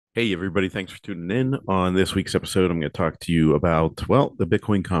Hey, everybody. Thanks for tuning in. On this week's episode, I'm going to talk to you about, well, the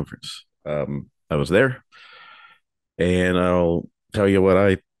Bitcoin conference. I was there and I'll tell you what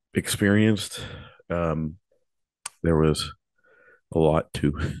I experienced. Um, there was a lot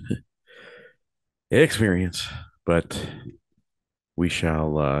to experience, but we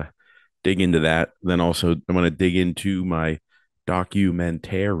shall dig into that. Then also, I'm going to dig into my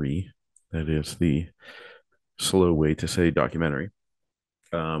documentary. That is the slow way to say documentary.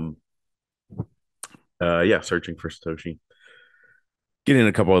 Um, yeah, searching for Satoshi. Getting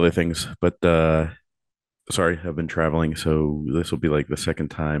a couple other things, but sorry, I've been traveling, so this will be like the second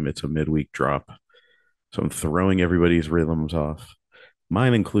time it's a midweek drop. So I'm throwing everybody's rhythms off,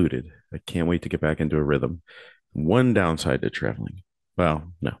 mine included. I can't wait to get back into a rhythm. One downside to traveling.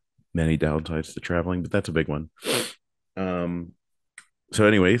 Well, no, many downsides to traveling, but that's a big one. Um,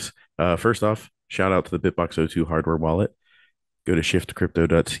 anyways, first off, shout out to the BitBox02 hardware wallet. Go to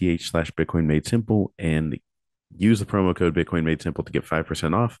shiftcrypto.ch/Bitcoin made simple and use the promo code Bitcoin made simple to get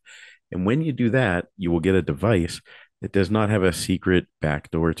 5% off. And when you do that, you will get a device that does not have a secret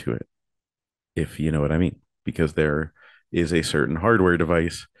backdoor to it, if you know what I mean, because there is a certain hardware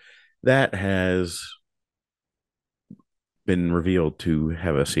device that has been revealed to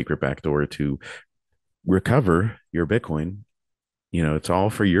have a secret backdoor to recover your Bitcoin. You know, it's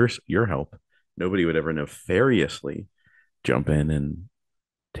all for your help. Nobody would ever nefariously jump in and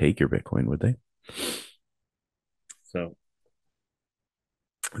take your Bitcoin, would they? So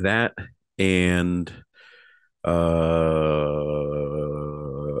that and oh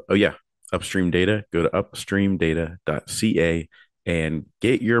yeah, upstream data. Go to upstreamdata.ca and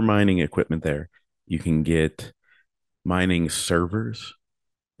get your mining equipment there. You can get mining servers,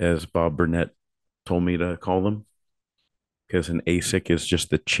 as Bob Burnett told me to call them, because an ASIC is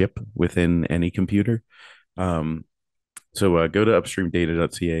just the chip within any computer. Um, go to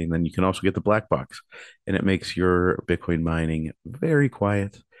upstreamdata.ca and then you can also get the black box, and it makes your Bitcoin mining very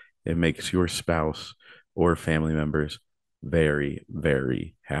quiet. It makes your spouse or family members very,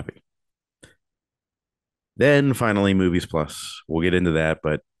 very happy. Then finally, Movies Plus. We'll get into that,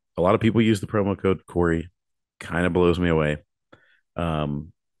 but a lot of people use the promo code Cory. Kind of blows me away.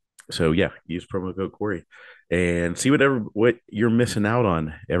 Um, yeah, use promo code Cory and see what you're missing out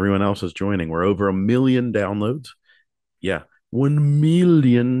on. Everyone else is joining. We're over 1 million downloads. Yeah, 1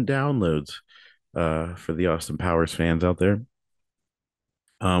 million downloads for the Austin Powers fans out there,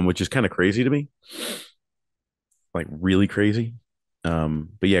 which is kind of crazy to me, like really crazy. But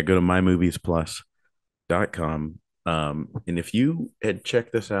yeah, go to mymoviesplus.com. And if you had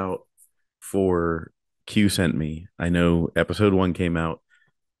checked this out for Q sent me, I know episode one came out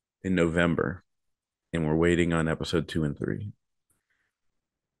in November and we're waiting on episode two and three.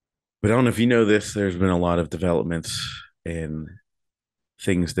 But I don't know if you know this, there's been a lot of developments and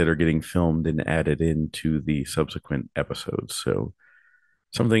things that are getting filmed and added into the subsequent episodes. So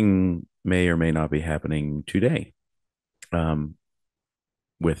something may or may not be happening today um,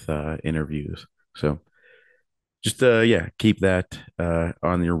 with interviews. So just yeah, keep that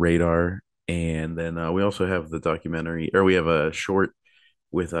on your radar. And then we also have the documentary, or we have a short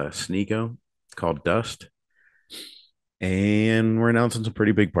with Sneeko called Dust, and we're announcing some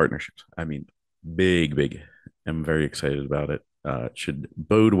pretty big partnerships. I mean, big, big. I'm very excited about it. It should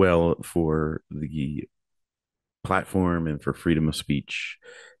bode well for the platform and for freedom of speech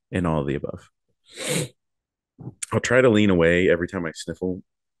and all of the above. I'll try to lean away every time I sniffle.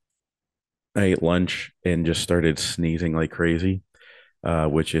 I ate lunch and just started sneezing like crazy,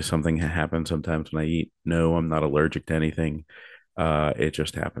 which is something that happens sometimes when I eat. No, I'm not allergic to anything. It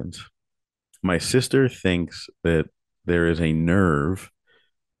just happens. My sister thinks that there is a nerve.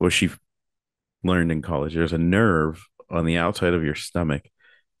 Well, she learned in college there's a nerve on the outside of your stomach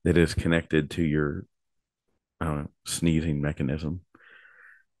that is connected to your, I don't know, sneezing mechanism.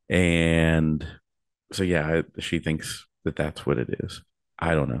 And yeah, she thinks that that's what it is.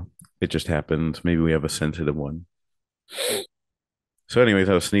 I don't know. It just happens. Maybe we have a sensitive one. So, anyways,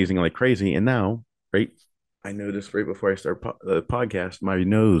 I was sneezing like crazy, and now, right, I noticed right before I start the podcast, my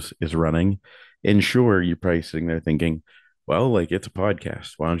nose is running. And sure, you're probably sitting there thinking, well, like it's a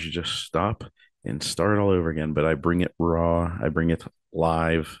podcast. Why don't you just stop and start all over again? But I bring it raw. I bring it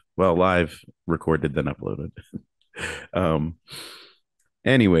live. Well, live, recorded, then uploaded.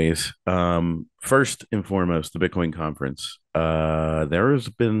 um, first and foremost, the Bitcoin conference. There has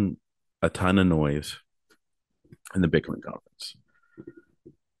been a ton of noise in the Bitcoin conference.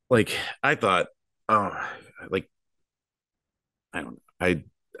 Like I thought, oh, like I don't know.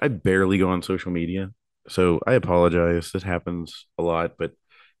 I barely go on social media, so I apologize. This happens a lot, but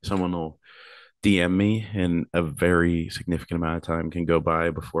someone will DM me, and a very significant amount of time can go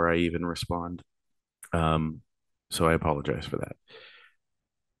by before I even respond. Um, so I apologize for that.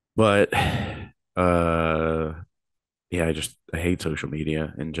 But uh yeah, I hate social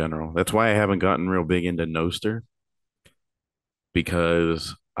media in general. That's why I haven't gotten real big into Noster,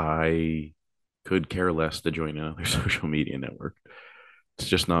 because I could care less to join another social media network. It's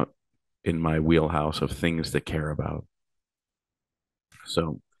just not in my wheelhouse of things to care about.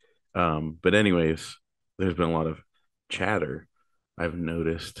 So, but anyways, there's been a lot of chatter I've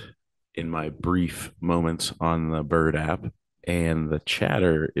noticed in my brief moments on the Bird app, and the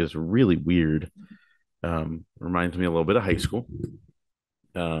chatter is really weird. Reminds me a little bit of high school.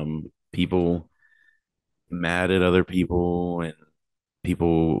 People mad at other people, and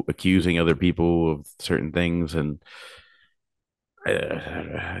people accusing other people of certain things, and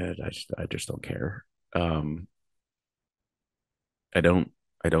I just don't care. Um, I don't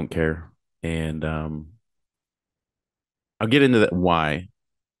I don't care, and I'll get into that why.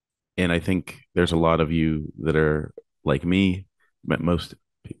 And I think there's a lot of you that are like me, most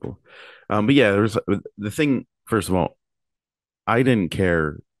people. But yeah, there's the thing. First of all, I didn't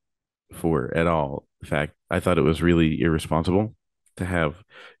care for at all. In fact, I thought it was really irresponsible to have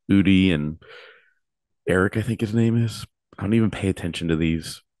Udi and Eric, I think his name is. I don't even pay attention to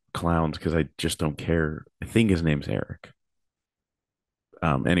these clowns because I just don't care. I think his name's Eric.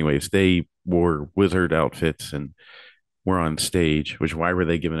 Anyways, they wore wizard outfits and were on stage, which why were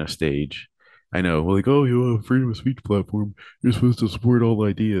they given a stage? I know, well, like, oh, you have a freedom of speech platform. You're supposed to support all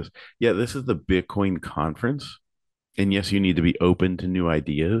ideas. Yeah, this is the Bitcoin conference. And yes, you need to be open to new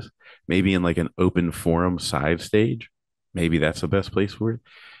ideas, maybe in like an open forum side stage. Maybe that's the best place for it.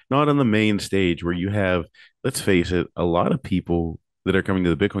 Not on the main stage where you have, let's face it, a lot of people that are coming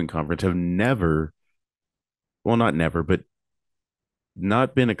to the Bitcoin conference have never, well, not never, but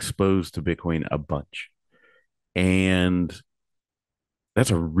not been exposed to Bitcoin a bunch. And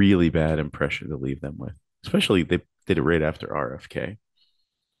that's a really bad impression to leave them with, especially they did it right after RFK.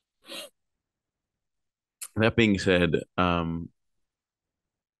 That being said, I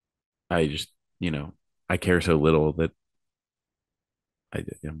just, you know, I care so little that I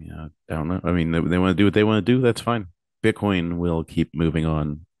mean, I don't know. I mean, they want to do what they want to do. That's fine. Bitcoin will keep moving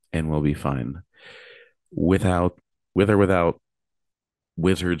on and will be fine without, with or without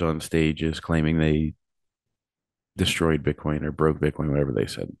wizards on stages claiming they destroyed Bitcoin or broke Bitcoin, whatever they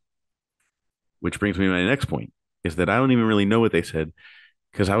said. Which brings me to my next point is that I don't even really know what they said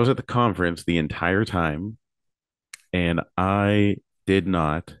because I was at the conference the entire time and I did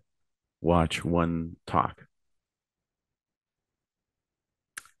not watch one talk.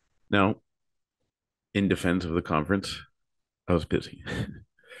 Now, in defense of the conference, I was busy.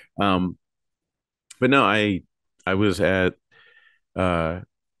 um, but no, I was at uh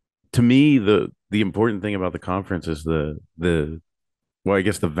to me the important thing about the conference is the well, I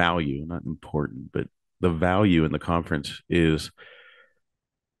guess the value, not important, but the value in the conference is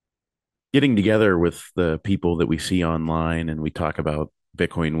getting together with the people that we see online and we talk about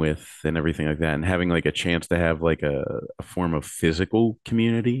Bitcoin with and everything like that, and having like a chance to have like a form of physical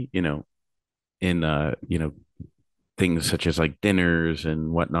community, in things such as like dinners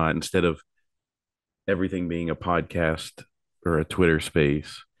and whatnot, instead of everything being a podcast or a Twitter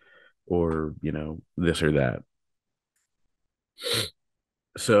space or this or that.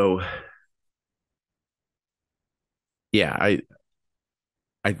 So yeah, I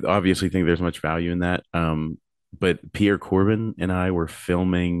obviously think there's much value in that. But Pierre Corbin and I were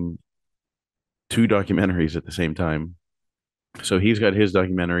filming two documentaries at the same time. So he's got his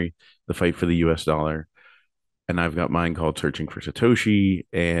documentary, The Fight for the US Dollar, and I've got mine called Searching for Satoshi.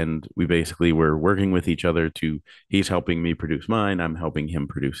 And we basically were working with each other to, he's helping me produce mine, I'm helping him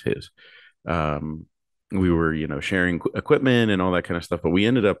produce his. Um, we were, sharing equipment and all that kind of stuff, but we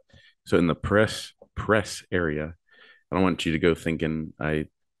ended up, so in the press area, I don't want you to go thinking I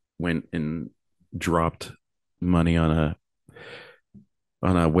went and dropped money on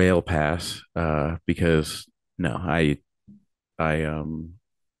a whale pass, because no, I I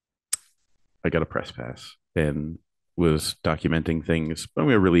got a press pass and was documenting things. I'm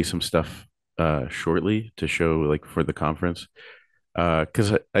gonna release some stuff shortly to show like for the conference.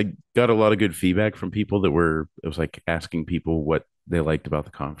 Because I got a lot of good feedback from people that were, it was like asking people what they liked about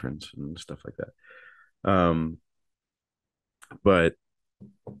the conference and stuff like that. But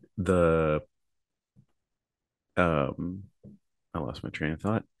the um I lost my train of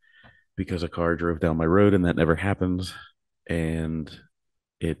thought because a car drove down my road and that never happens, and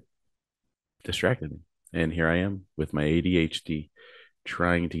it distracted me. And here I am with my ADHD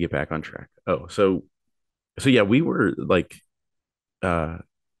trying to get back on track. Oh, so yeah, we were like uh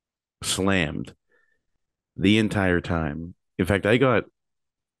slammed the entire time. In fact, I got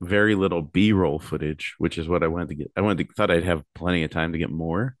very little B-roll footage, which is what I wanted to get. Thought I'd have plenty of time to get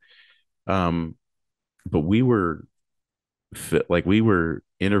more. Um, but we were like we were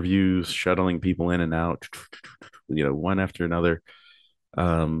interviews, shuttling people in and out, one after another.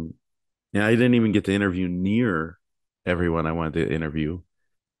 Um, and I didn't even get to interview near everyone I wanted to interview.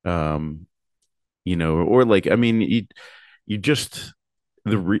 Um, or like I mean, you just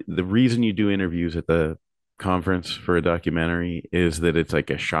the reason you do interviews at the conference for a documentary is that it's like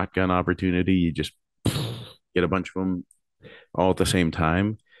a shotgun opportunity. You just get a bunch of them all at the same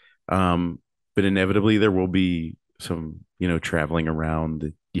time. Um, but inevitably there will be some, traveling around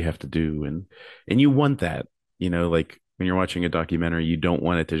that you have to do, and you want that, like when you're watching a documentary, you don't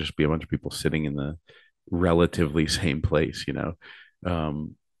want it to just be a bunch of people sitting in the relatively same place.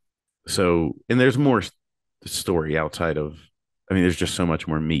 Um, so, and there's more story outside of, I mean, there's just so much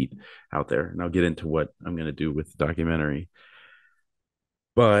more meat out there, and I'll get into what I'm going to do with the documentary.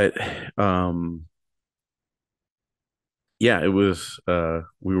 But yeah, it was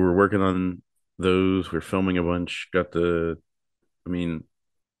we were working on those. We are filming a bunch. Got the I mean,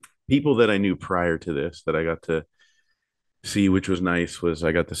 people that I knew prior to this that I got to see, which was nice, was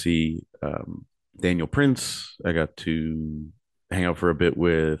I got to see Daniel Prince. I got to hang out for a bit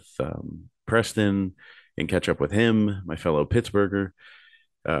with Preston and catch up with him, my fellow Pittsburgher.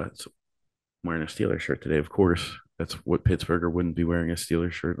 So I'm wearing a Steeler shirt today, of course. That's what Pittsburgher wouldn't be wearing, a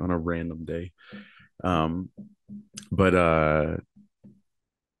Steeler shirt on a random day. Um, but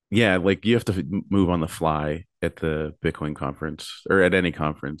yeah, like you have to move on the fly at the Bitcoin conference or at any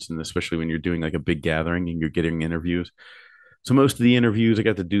conference, and especially when you're doing like a big gathering and you're getting interviews. So most of the interviews I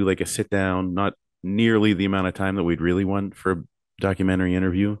got to do like a sit down, not nearly the amount of time that we'd really want for a documentary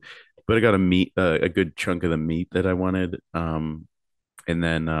interview, but I got to meet a good chunk of the meat that I wanted. And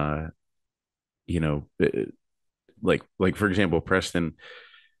then you know, like for example, Preston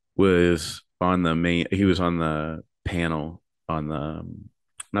was on the main. He was on the panel on the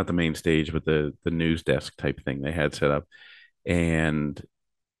not the main stage, but the news desk type thing they had set up, and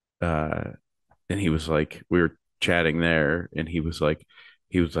uh, and he was like, we were chatting there, and he was like,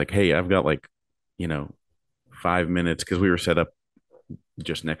 hey, I've got like, you know, 5 minutes because we were set up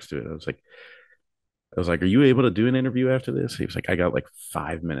just next to it. I was like, are you able to do an interview after this? He was like, I got like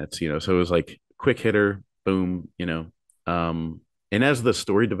 5 minutes. So it was like quick hitter, boom. Um, and as the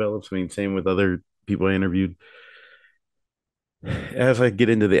story develops, I mean, same with other people I interviewed, as I get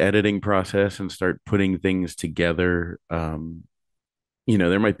into the editing process and start putting things together,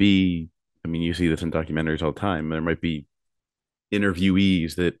 there might be, I mean, you see this in documentaries all the time. There might be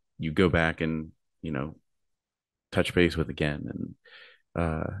interviewees that you go back and, you know, touch base with again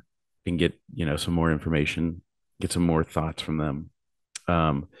and get, some more information, get some more thoughts from them.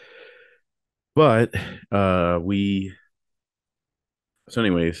 Um, but we, so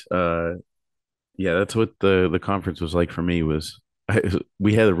anyways, yeah, that's what the conference was like for me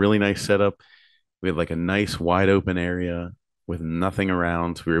we had a really nice setup. We had like a nice wide open area with nothing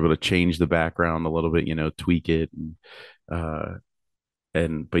around. So we were able to change the background a little bit, tweak it. Uh,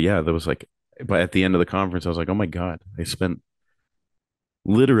 but yeah, there was like, but at the end of the conference, I was like, oh my God, I spent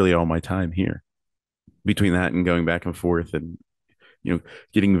literally all my time here between that and going back and forth and, you know,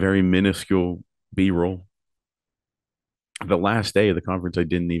 getting very minuscule B-roll. The last day of the conference, I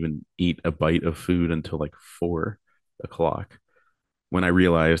didn't even eat a bite of food until like 4 o'clock when I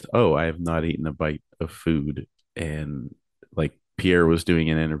realized, oh, I have not eaten a bite of food. And like Pierre was doing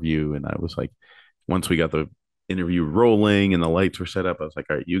an interview, and I was like, once we got the interview rolling and the lights were set up, I was like,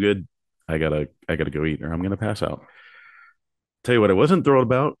 all right, you good? I gotta go eat or I'm gonna pass out. Tell you what I wasn't thrilled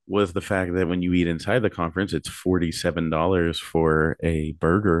about was the fact that when you eat inside the conference, it's $47 for a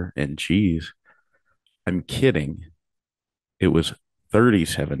burger and cheese. I'm kidding. It was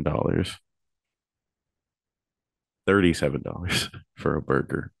 $37. $37 for a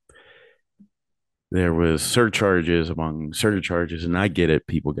burger. There was surcharges among surcharges, and I get it.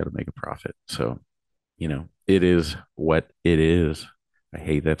 People got to make a profit. So, it is what it is. I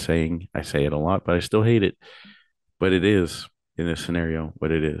hate that saying. I say it a lot, but I still hate it. But it is in this scenario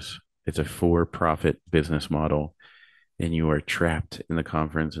what it is. It's a for-profit business model, and you are trapped in the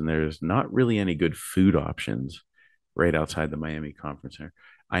conference, and there's not really any good food options right outside the Miami Conference Center.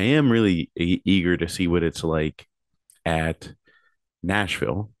 I am really eager to see what it's like at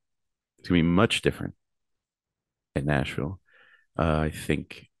Nashville. It's gonna be much different at Nashville. I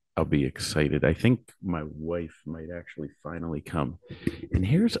think I'll be excited. I think my wife might actually finally come. And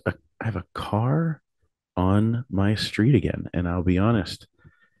I have a car on my street again. And I'll be honest,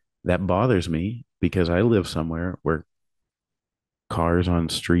 that bothers me because I live somewhere where cars on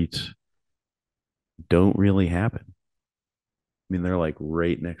streets don't really happen. I mean, they're like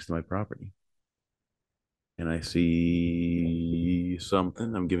right next to my property. And I see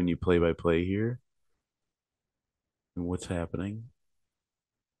something. I'm giving you play by play here. And what's happening?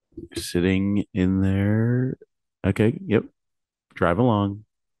 Sitting in there. Okay. Yep. Drive along.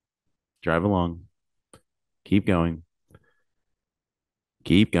 Drive along. Keep going.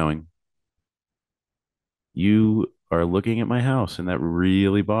 Keep going. You are looking at my house, and that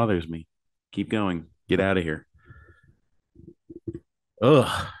really bothers me. Keep going. Get out of here.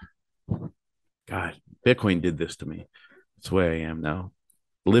 Ugh. God, Bitcoin did this to me. That's the way I am now.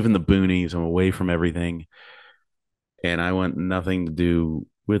 Live in the boonies. I'm away from everything, and I want nothing to do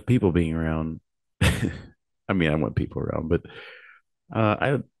with people being around. I mean, I want people around, but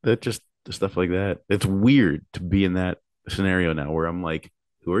I that just stuff like that. It's weird to be in that scenario now, where I'm like,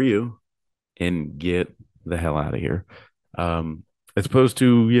 "Who are you?" and get the hell out of here. Um, as opposed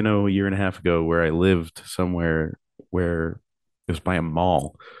to a year and a half ago, where I lived somewhere where it was by a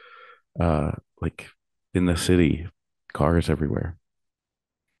mall, uh, like in the city, cars everywhere.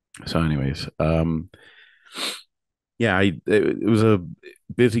 So, anyways, yeah, it was a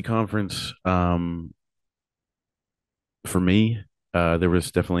busy conference for me. There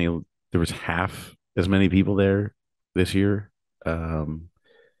was half as many people there this year, um,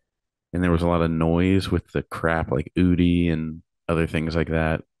 and there was a lot of noise with the crap like Udi and other things like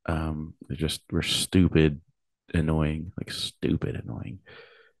that. They just were stupid, annoying, like stupid annoying.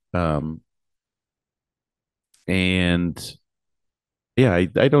 Um, and yeah,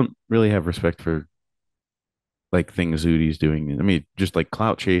 I don't really have respect for like things Udi's doing. I mean, just like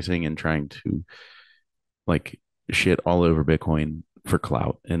clout chasing and trying to like shit all over Bitcoin for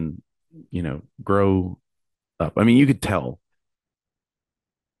clout and grow up. I mean, you could tell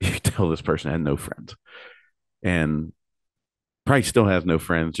this person had no friends and probably still has no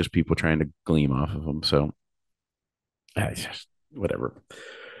friends, just people trying to gleam off of him. So it's just whatever.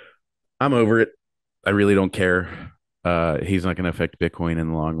 I'm over it. I really don't care. He's not going to affect Bitcoin in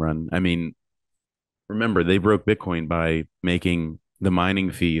the long run. I mean, remember they broke Bitcoin by making the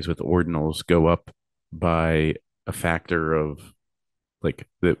mining fees with ordinals go up by a factor of like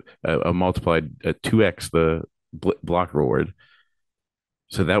a multiplied 2x the block reward.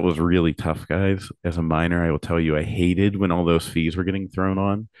 So that was really tough, guys. As a miner, I will tell you, I hated when all those fees were getting thrown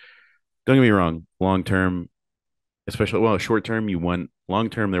on. Don't get me wrong, long term, especially well, short term, you want long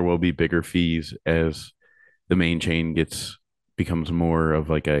term, there will be bigger fees as the main chain becomes more of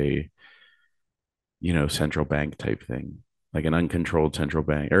like a central bank type thing, like an uncontrolled central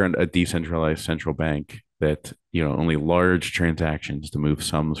bank or a decentralized central bank that only large transactions to move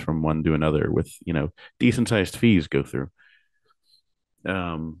sums from one to another with decent sized fees go through.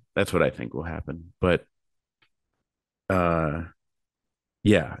 That's what I think will happen. But uh,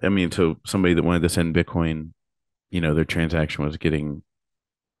 yeah, I mean, so somebody that wanted to send Bitcoin, their transaction was getting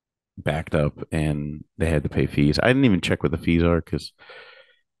backed up and they had to pay fees. I didn't even check what the fees are because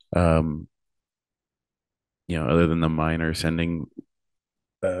um, other than the miner sending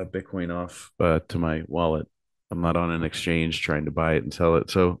Bitcoin off to my wallet. I'm not on an exchange trying to buy it and sell it.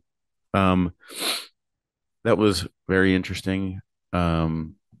 So um, that was very interesting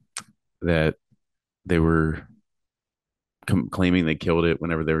um, that they were claiming they killed it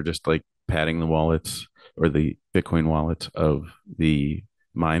whenever they were just like padding the wallets or the Bitcoin wallets of the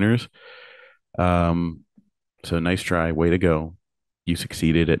miners. Um, so nice try, way to go. You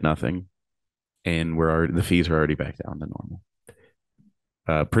succeeded at nothing, and the fees are already back down to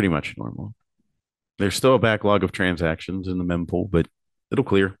normal, pretty much normal. There's still a backlog of transactions in the mempool, but it'll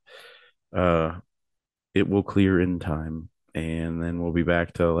clear. Uh, it will clear in time, and then we'll be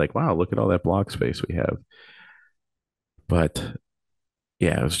back to like, wow, look at all that block space we have. But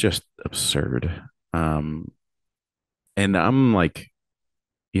yeah, it was just absurd. And I'm like,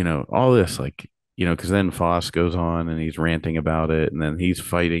 all this like, because then Foss goes on and he's ranting about it, and then he's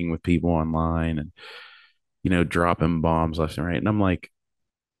fighting with people online and dropping bombs left and right, and I'm like,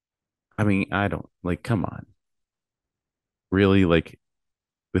 I mean, I don't like, come on, really, like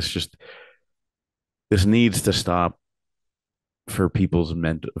this just this needs to stop for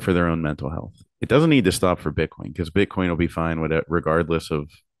their own mental health. It doesn't need to stop for Bitcoin because Bitcoin will be fine with it regardless of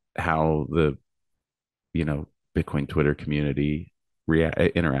how the you know Bitcoin Twitter community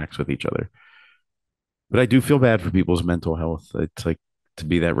interacts with each other. But I do feel bad for people's mental health. It's like to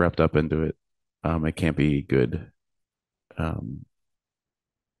be that wrapped up into it. It can't be good. Um,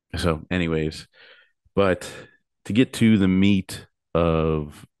 so, anyways, but to get to the meat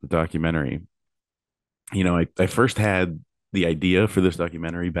of the documentary, I first had the idea for this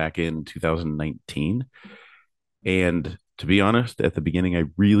documentary back in 2019. And to be honest, at the beginning, I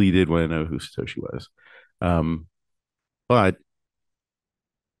really did want to know who Satoshi was. Um, but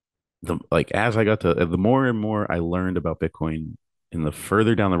the like as I got to the more and more I learned about Bitcoin, and the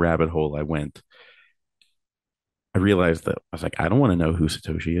further down the rabbit hole I went, I realized that I was like, I don't want to know who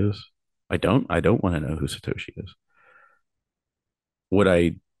Satoshi is. I don't want to know who Satoshi is. What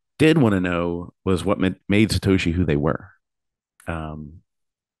I did want to know was what made Satoshi who they were. Um,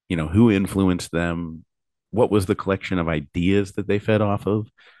 who influenced them, what was the collection of ideas that they fed off of,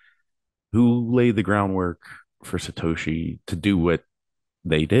 who laid the groundwork for Satoshi to do what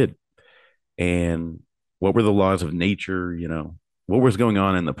they did, and what were the laws of nature, what was going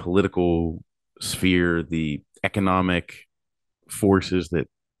on in the political sphere, the economic forces that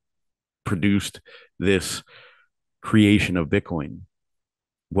produced this creation of Bitcoin.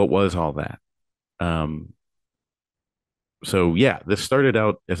 What was all that? Um, so yeah, this started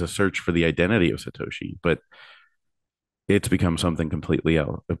out as a search for the identity of Satoshi, but it's become something completely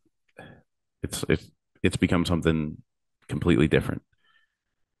else. It's become something completely different.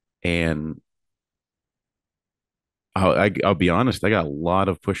 And I'll be honest, I got a lot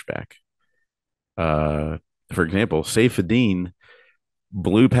of pushback. Uh, for example, Saifedean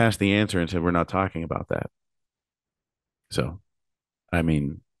blew past the answer and said, "We're not talking about that." So, I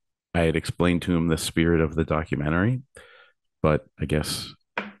mean, I had explained to him the spirit of the documentary, but I guess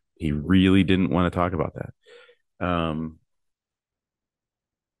he really didn't want to talk about that.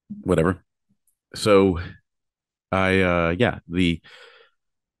 Whatever. So yeah, the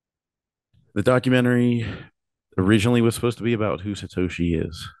documentary originally was supposed to be about who Satoshi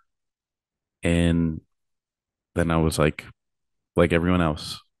is, and then I was like everyone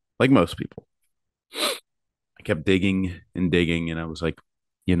else, like most people, I kept digging and digging, and I was like,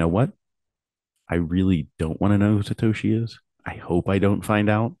 you know what? I really don't want to know who Satoshi is. I hope I don't find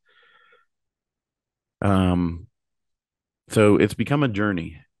out. Um, so it's become a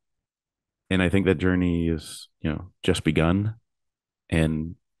journey, and I think that journey is, just begun,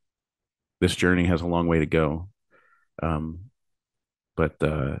 and this journey has a long way to go. Um, but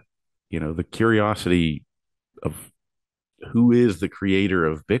the curiosity of who is the creator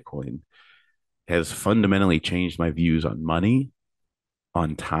of Bitcoin has fundamentally changed my views on money,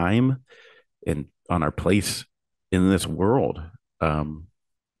 on time, and on our place in this world, um,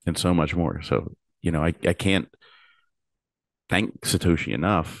 and so much more. So, I can't thank Satoshi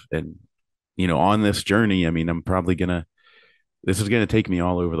enough. And, on this journey, I mean, this is going to take me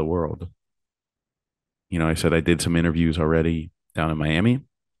all over the world. I said I did some interviews already down in Miami,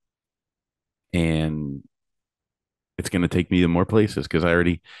 and it's going to take me to more places because I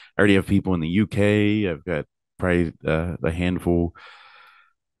already have people in the UK. I've got probably a handful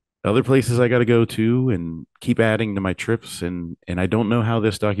other places I got to go to and keep adding to my trips. And I don't know how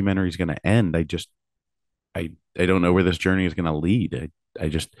this documentary is going to end. I don't know where this journey is going to lead. I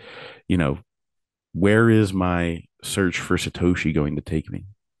just, you know, where is my search for Satoshi going to take me?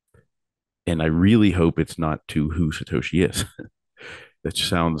 And I really hope it's not to who Satoshi is. That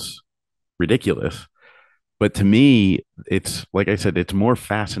sounds ridiculous. But to me, it's like I said, it's more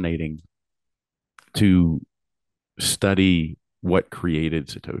fascinating to study what created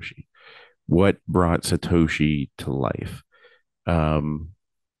Satoshi, what brought Satoshi to life. Um,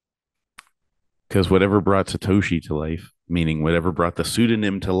 because whatever brought Satoshi to life, meaning whatever brought the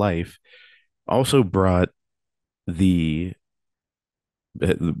pseudonym to life, also brought the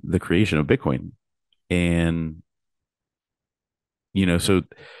the creation of Bitcoin. And so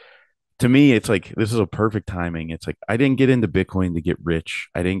to me, it's like this is a perfect timing. It's like I didn't get into Bitcoin to get rich.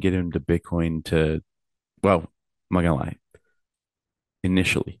 I didn't get into Bitcoin to, well, I'm not gonna lie.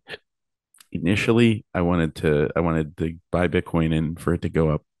 Initially, I wanted to buy Bitcoin and for it to go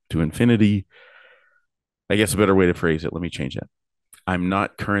up to infinity. I guess a better way to phrase it. Let me change that. I'm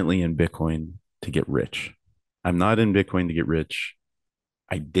not currently in Bitcoin to get rich. I'm not in Bitcoin to get rich.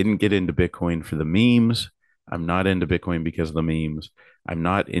 I didn't get into Bitcoin for the memes. I'm not into Bitcoin because of the memes. I'm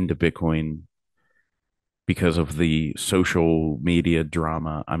not into Bitcoin because of the social media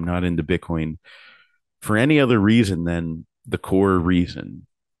drama. I'm not into Bitcoin for any other reason than the core reason.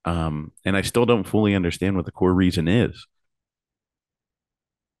 And I still don't fully understand what the core reason is,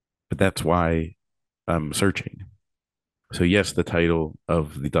 but that's why I'm searching. So, yes, the title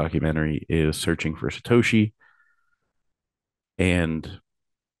of the documentary is Searching for Satoshi. And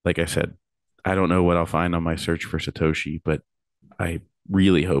like I said, I don't know what I'll find on my search for Satoshi, but I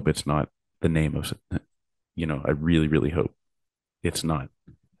really hope it's not the name of, I really, really hope it's not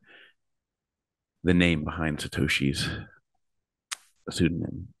the name behind Satoshi's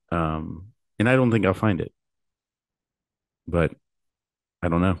pseudonym. And I don't think I'll find it, but I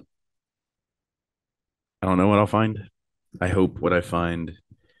don't know. I don't know what I'll find. I hope what I find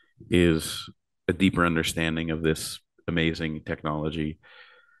is a deeper understanding of this amazing technology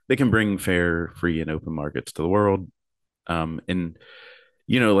that can bring fair, free, and open markets to the world. And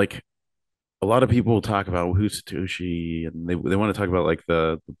like a lot of people talk about who's Satoshi, and they want to talk about like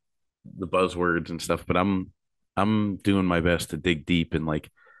the buzzwords and stuff. But I'm doing my best to dig deep and like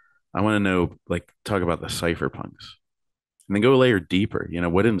I want to know like talk about the cypherpunks and then go a layer deeper.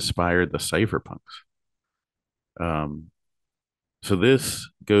 What inspired the cypherpunks? Um, so this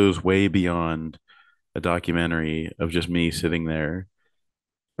goes way beyond a documentary of just me sitting there.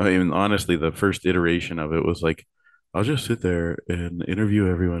 I mean, honestly, the first iteration of it was like, I'll just sit there and interview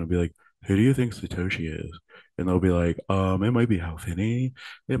everyone and be like, who do you think Satoshi is? And they'll be like, it might be Hal Finney,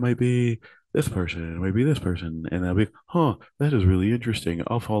 it might be this person, it might be this person. And I'll be, huh, that is really interesting.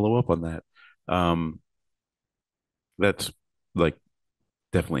 I'll follow up on that. Um, that's like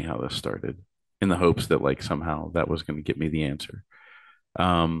definitely how this started in the hopes that like somehow that was going to get me the answer.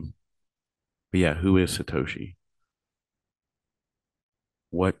 Um, but yeah, who is Satoshi?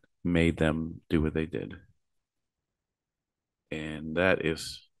 What made them do what they did? And that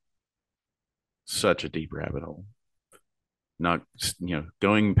is such a deep rabbit hole. Not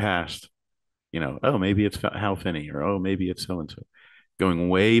going past oh maybe it's Hal Finney or oh maybe it's so and so, going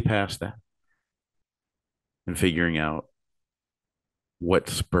way past that and figuring out what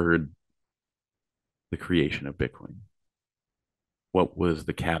spurred the creation of Bitcoin. What was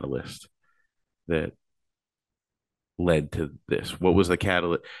the catalyst that led to this? What was the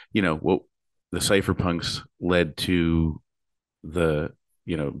catalyst? What the cypherpunks led to the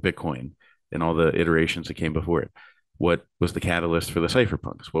Bitcoin and all the iterations that came before it. What was the catalyst for the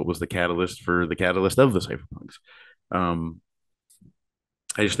cypherpunks? What was the catalyst for the catalyst of the cypherpunks? Um,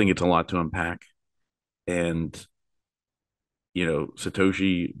 I just think it's a lot to unpack. And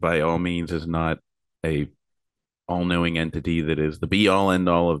Satoshi by all means is not a all-knowing entity that is the be-all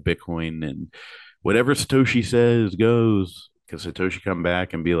end-all of Bitcoin, and whatever Satoshi says goes. Because Satoshi come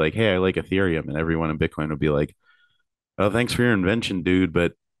back and be like, "Hey, I like Ethereum," and everyone in Bitcoin would be like, "Oh, thanks for your invention, dude,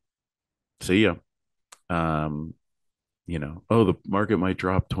 but see ya." Um, oh, the market might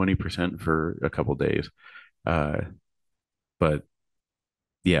drop 20% for a couple days. Uh, but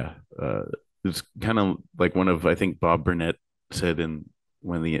yeah, it's kind of like one of, I think Bob Burnett said in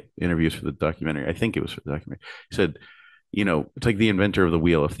one of the interviews for the documentary, I think it was for the documentary, he said, it's like the inventor of the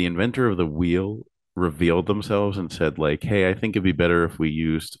wheel. If the inventor of the wheel revealed themselves and said, like, hey, I think it'd be better if we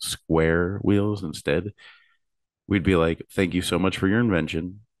used square wheels instead, we'd be like, thank you so much for your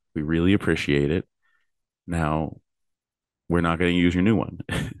invention. We really appreciate it. Now, we're not going to use your new one.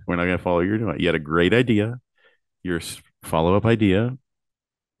 We're not going to follow your new one. You had a great idea. Your follow up idea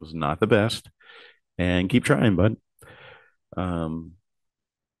was not the best, and keep trying, bud. Um,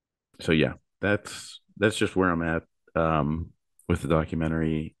 so yeah, that's just where I'm at with the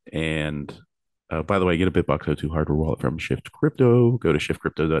documentary. And by the way, get a BitBox02 hardware wallet from Shift Crypto. Go to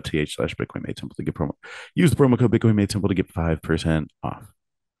shiftcrypto.th/Bitcoin made simple to get promo. Use the promo code Bitcoin made simple to get 5% off.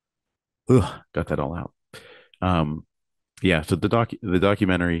 Ugh, got that all out. Um, yeah, so the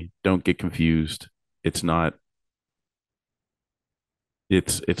documentary, don't get confused. It's not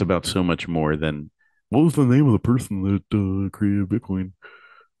it's about so much more than what was the name of the person that created Bitcoin.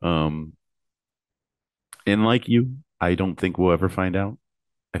 Um, and like you, I don't think we'll ever find out.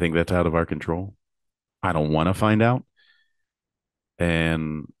 I think that's out of our control. I don't want to find out,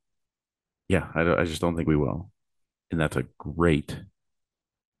 and yeah, I just don't think we will. And that's a great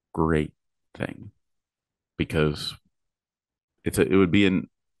thing because it would be an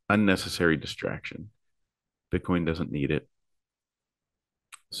unnecessary distraction. Bitcoin doesn't need it.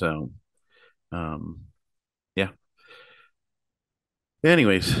 So, um, yeah.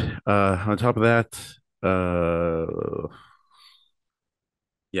 Anyways, on top of that, uh,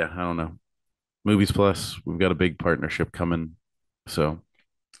 yeah, I don't know. Movies Plus, we've got a big partnership coming, so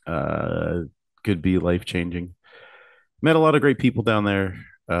uh, could be life changing. Met a lot of great people down there.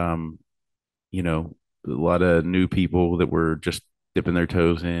 Um, a lot of new people that were just dipping their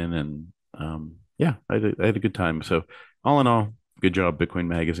toes in, and yeah, I had a good time. So all in all, good job, Bitcoin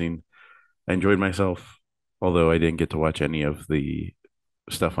Magazine. I enjoyed myself, although I didn't get to watch any of the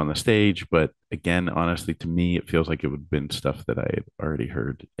stuff on the stage. But again, honestly, to me, it feels like it would have been stuff that I had already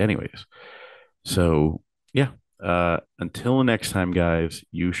heard, anyways. So yeah. Until next time, guys,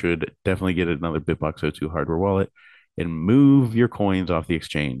 you should definitely get another BitBox02 hardware wallet and move your coins off the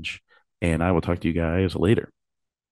exchange. And I will talk to you guys later.